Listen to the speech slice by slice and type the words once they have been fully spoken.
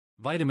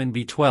Vitamin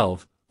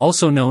B12,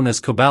 also known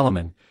as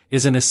cobalamin,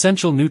 is an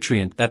essential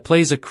nutrient that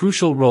plays a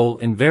crucial role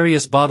in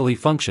various bodily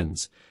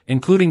functions,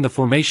 including the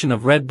formation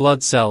of red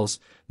blood cells,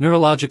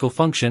 neurological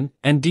function,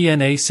 and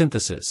DNA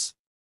synthesis.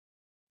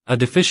 A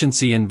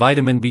deficiency in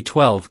vitamin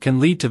B12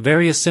 can lead to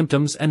various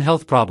symptoms and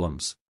health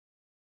problems.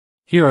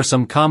 Here are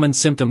some common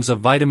symptoms of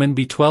vitamin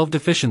B12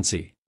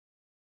 deficiency.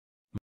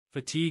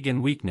 Fatigue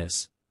and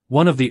weakness.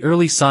 One of the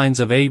early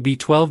signs of a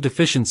B12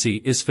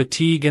 deficiency is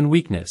fatigue and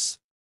weakness.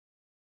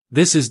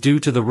 This is due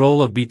to the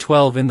role of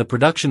B12 in the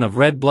production of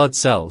red blood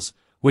cells,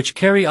 which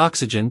carry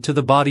oxygen to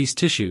the body's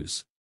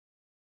tissues.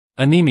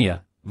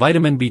 Anemia.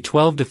 Vitamin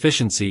B12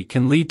 deficiency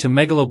can lead to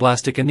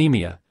megaloblastic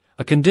anemia,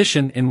 a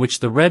condition in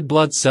which the red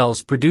blood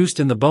cells produced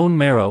in the bone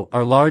marrow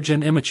are large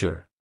and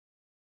immature.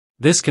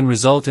 This can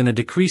result in a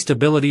decreased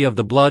ability of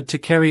the blood to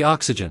carry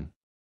oxygen.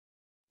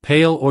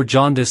 Pale or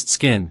jaundiced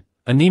skin.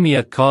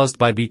 Anemia caused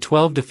by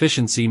B12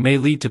 deficiency may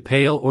lead to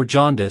pale or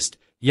jaundiced,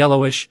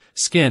 yellowish,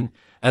 skin,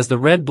 as the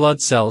red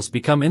blood cells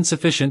become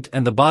insufficient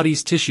and the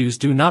body's tissues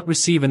do not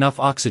receive enough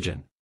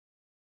oxygen.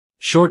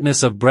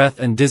 Shortness of breath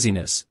and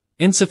dizziness.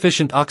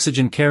 Insufficient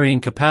oxygen carrying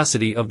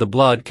capacity of the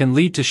blood can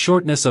lead to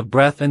shortness of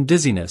breath and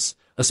dizziness,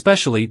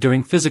 especially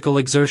during physical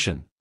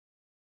exertion.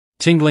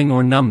 Tingling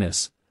or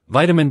numbness.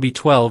 Vitamin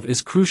B12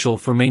 is crucial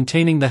for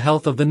maintaining the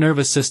health of the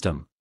nervous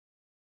system.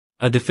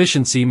 A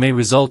deficiency may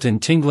result in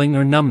tingling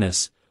or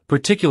numbness,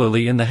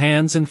 particularly in the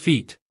hands and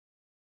feet.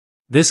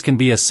 This can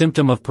be a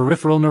symptom of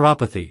peripheral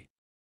neuropathy.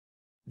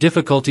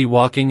 Difficulty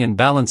walking and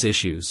balance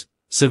issues.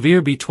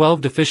 Severe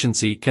B12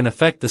 deficiency can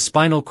affect the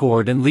spinal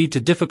cord and lead to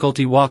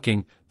difficulty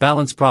walking,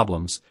 balance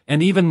problems,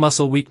 and even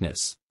muscle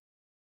weakness.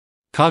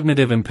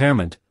 Cognitive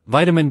impairment.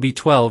 Vitamin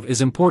B12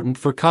 is important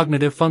for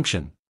cognitive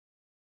function.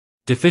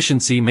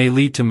 Deficiency may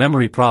lead to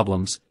memory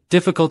problems,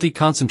 difficulty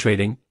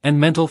concentrating, and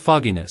mental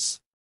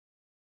fogginess.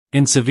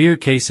 In severe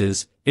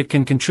cases, it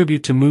can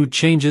contribute to mood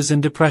changes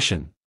and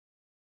depression.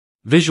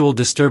 Visual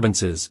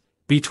disturbances.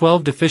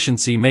 B12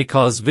 deficiency may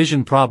cause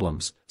vision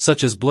problems,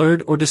 such as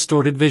blurred or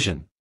distorted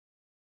vision.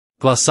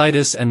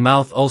 Glossitis and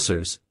mouth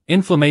ulcers.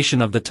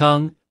 Inflammation of the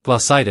tongue,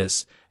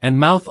 glossitis, and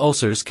mouth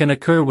ulcers can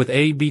occur with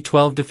a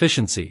B12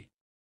 deficiency.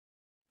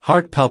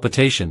 Heart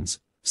palpitations.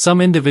 Some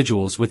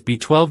individuals with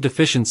B12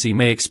 deficiency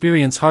may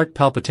experience heart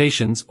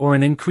palpitations or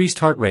an increased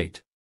heart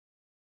rate.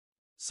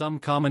 Some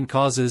common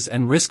causes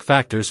and risk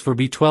factors for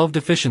B12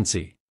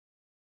 deficiency.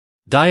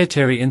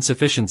 Dietary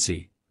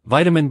insufficiency.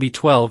 Vitamin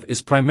B12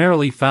 is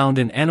primarily found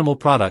in animal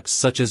products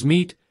such as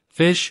meat,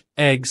 fish,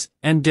 eggs,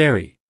 and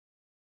dairy.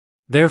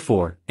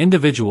 Therefore,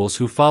 individuals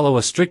who follow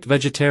a strict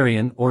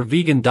vegetarian or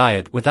vegan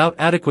diet without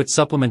adequate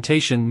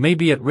supplementation may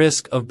be at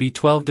risk of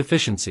B12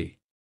 deficiency.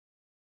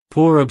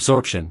 Poor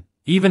absorption.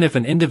 Even if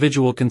an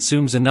individual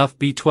consumes enough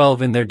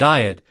B12 in their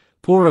diet,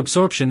 poor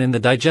absorption in the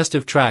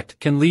digestive tract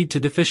can lead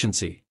to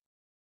deficiency.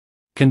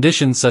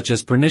 Conditions such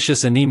as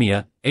pernicious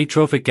anemia,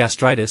 atrophic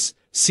gastritis,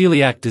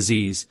 celiac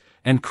disease,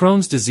 and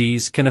Crohn's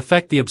disease can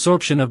affect the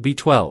absorption of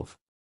B12.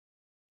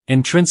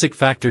 Intrinsic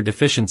factor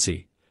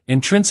deficiency.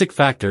 Intrinsic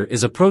factor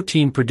is a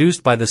protein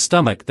produced by the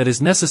stomach that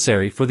is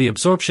necessary for the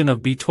absorption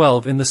of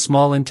B12 in the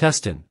small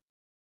intestine.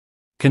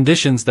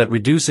 Conditions that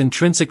reduce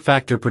intrinsic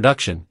factor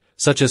production,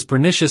 such as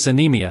pernicious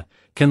anemia,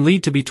 can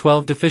lead to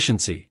B12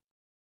 deficiency.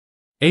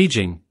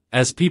 Aging.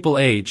 As people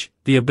age,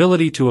 the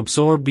ability to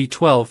absorb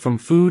B12 from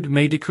food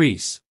may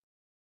decrease.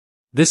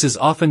 This is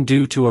often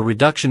due to a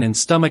reduction in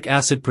stomach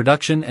acid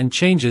production and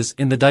changes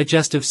in the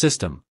digestive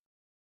system.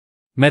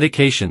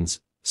 Medications.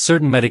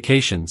 Certain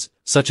medications,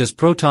 such as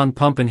proton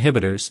pump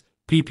inhibitors,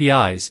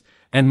 PPIs,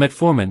 and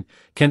metformin,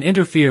 can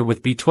interfere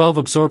with B12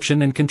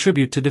 absorption and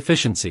contribute to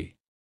deficiency.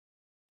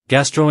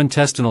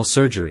 Gastrointestinal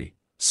surgery.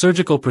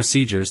 Surgical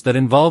procedures that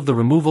involve the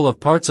removal of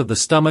parts of the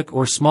stomach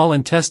or small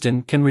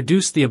intestine can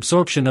reduce the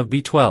absorption of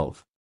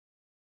B12.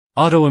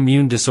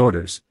 Autoimmune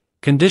disorders.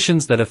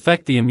 Conditions that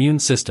affect the immune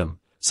system,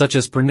 such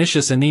as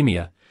pernicious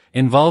anemia,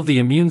 involve the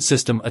immune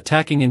system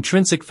attacking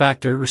intrinsic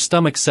factor or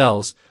stomach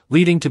cells,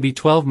 leading to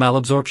B12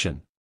 malabsorption.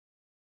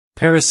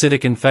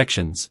 Parasitic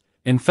infections.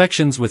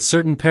 Infections with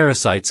certain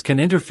parasites can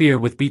interfere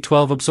with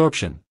B12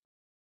 absorption.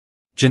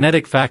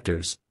 Genetic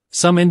factors.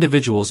 Some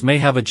individuals may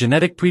have a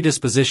genetic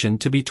predisposition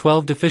to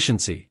B12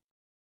 deficiency.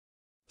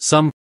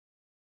 Some